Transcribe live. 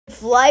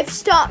If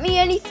life's taught me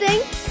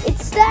anything,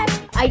 it's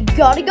that I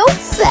gotta go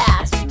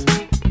fast.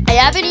 I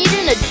haven't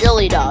eaten a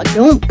chili dog.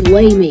 Don't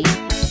blame me.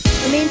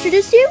 Let me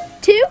introduce you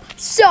to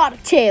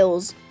Sonic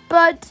Tails.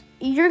 But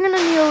you're gonna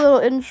need a little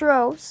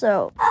intro,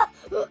 so. I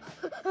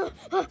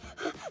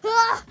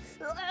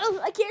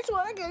can't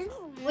swim again.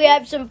 We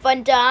have some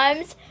fun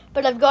times,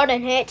 but I've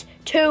gotten hit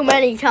too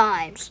many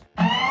times.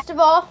 First of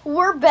all,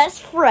 we're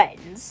best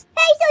friends.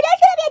 Hey, so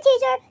that's gonna be a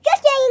teaser.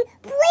 Just saying,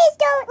 please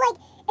don't,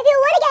 if you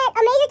want to get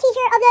a major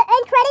teaser of the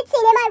end credits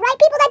scene, am I right,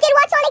 people that did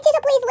watch Sonic teaser,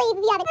 please leave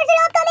if you haven't. There's an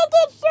upcoming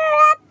teaser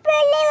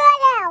happening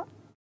right now.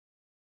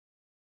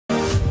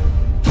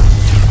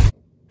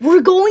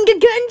 We're going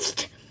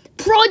against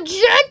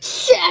Project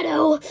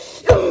Shadow.